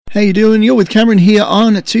How you doing? You're with Cameron here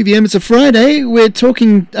on 2VM. It's a Friday. We're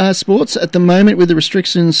talking sports at the moment with the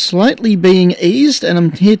restrictions slightly being eased, and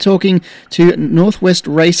I'm here talking to Northwest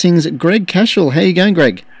Racing's Greg Kachel. How you going,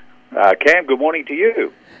 Greg? Cam, good morning to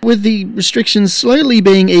you. With the restrictions slowly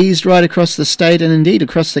being eased right across the state and indeed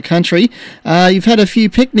across the country, you've had a few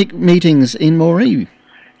picnic meetings in Moree.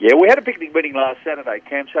 Yeah, we had a picnic meeting last Saturday,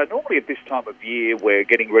 Cam. So normally at this time of year, we're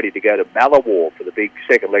getting ready to go to Malawar for the big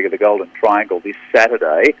second leg of the Golden Triangle this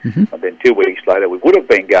Saturday. Mm-hmm. And then 2 weeks later, we would have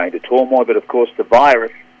been going to Tormoy, but of course the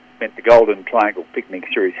virus meant the Golden Triangle Picnic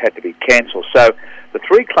Series had to be cancelled. So the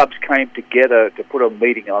three clubs came together to put a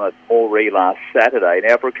meeting on at Moree last Saturday.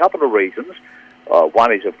 Now, for a couple of reasons.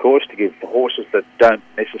 One is, of course, to give the horses that don't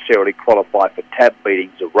necessarily qualify for tab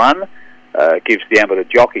meetings a run. Gives the amateur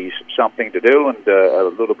jockeys something to do and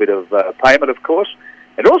a little bit of payment, of course.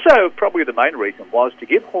 And also, probably the main reason was to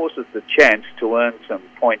give horses the chance to earn some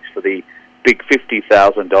points for the big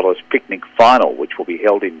 $50,000 picnic final, which will be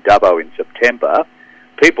held in Dubbo in September.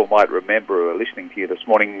 People might remember listening to you this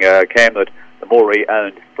morning, Cam, that the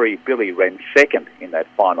Moree-owned Free Billy ran second in that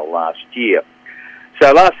final last year.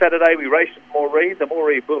 So last Saturday we raced at Moree. The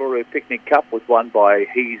Moree Boolaroo Picnic Cup was won by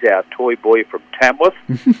He's Our Toy Boy from Tamworth.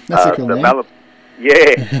 That's a cool name.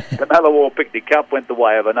 The Malawar Picnic Cup went the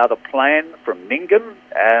way of Another Plan from Nyngan.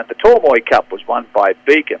 And the Tormoy Cup was won by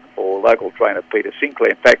Beacon for local trainer Peter Sinclair.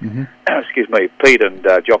 In fact, Pete and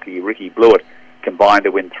jockey Ricky Blewett combined to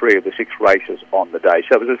win 3 of the 6 races on the day.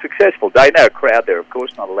 So it was a successful day. No crowd there, of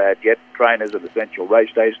course, not allowed yet. Trainers and essential race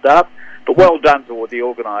day staff. But well done to the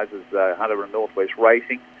organisers, Hunter and Northwest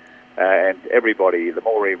Racing, and everybody, the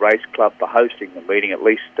Moree Race Club, for hosting the meeting. At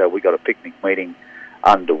least we got a picnic meeting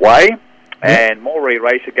underway. And Moree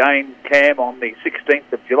race again, Cam, on the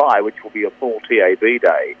 16th of July, which will be a full TAB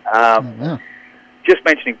day. Just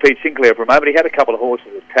mentioning Pete Sinclair for a moment, he had a couple of horses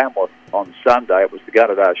at Tamworth on Sunday. It was the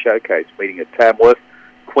Gunnedah Showcase meeting at Tamworth.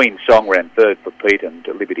 Queen Song ran 3rd for Pete and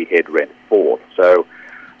Liberty Head ran 4th. So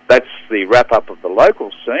that's the wrap-up of the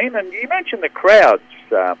local scene. And you mentioned the crowds,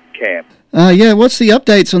 Cam. What's the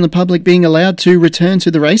updates on the public being allowed to return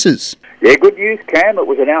to the races? Yeah, good news, Cam. It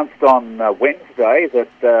was announced on Wednesday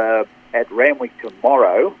that at Randwick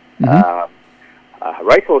tomorrow,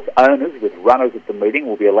 racehorse owners with runners at the meeting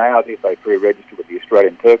will be allowed, if they pre-register with the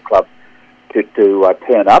Australian Turf Club, to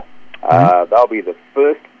turn up. They'll be the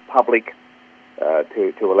first public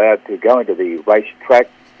to allowed to go into the racetrack.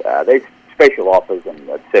 There's special offers and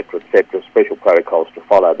et cetera, special protocols to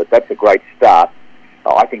follow, but that's a great start.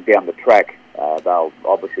 I think down the track they'll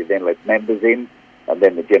obviously then let members in and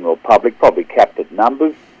then the general public, probably capped at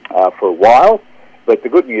numbers for a while. But the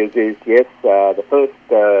good news is, yes, the first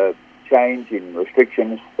change in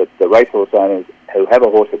restrictions that the racehorse owners who have a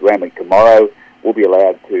horse at Randwick tomorrow will be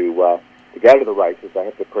allowed to go to the races. They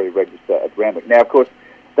have to pre-register at Randwick. Now, of course,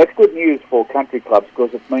 that's good news for country clubs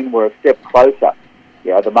because it means we're a step closer.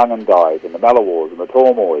 You know, the Mungandais and the Malawars and the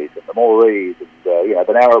Tormoys and the Morees and,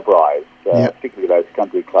 the Narrabris, particularly those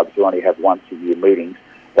country clubs who only have once-a-year meetings.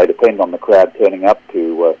 They depend on the crowd turning up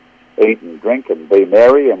to eat and drink and be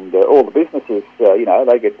merry, and all the businesses,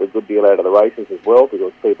 they get a good deal out of the races as well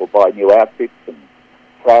because people buy new outfits and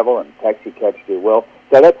travel and taxi cabs do well.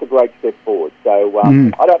 So that's a great step forward. So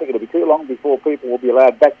I don't think it'll be too long before people will be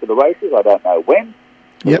allowed back to the races. I don't know when.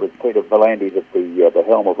 With Peter Valandis at the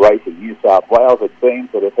helm of Racing New South Wales, it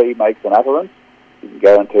seems that if he makes an utterance, you can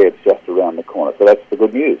guarantee it's just around the corner. So that's the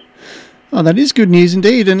good news. Oh, that is good news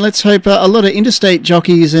indeed. And let's hope a lot of interstate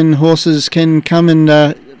jockeys and horses can come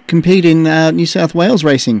and compete in New South Wales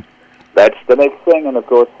racing. That's the next thing. And, of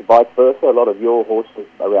course, vice versa. A lot of your horses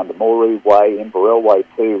around the Moree Way, Inverell Way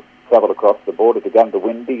too, travelled across the border to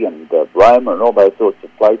Gundawindi and Roma and all those sorts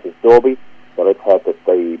of places, Dorby. So let's hope that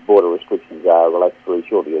the border restrictions are relaxed very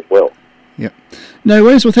shortly as well. Yep. No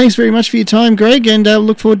worries. Well, thanks very much for your time, Greg, and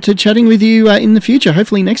look forward to chatting with you in the future,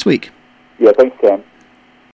 hopefully next week. Yeah, thanks, Cam.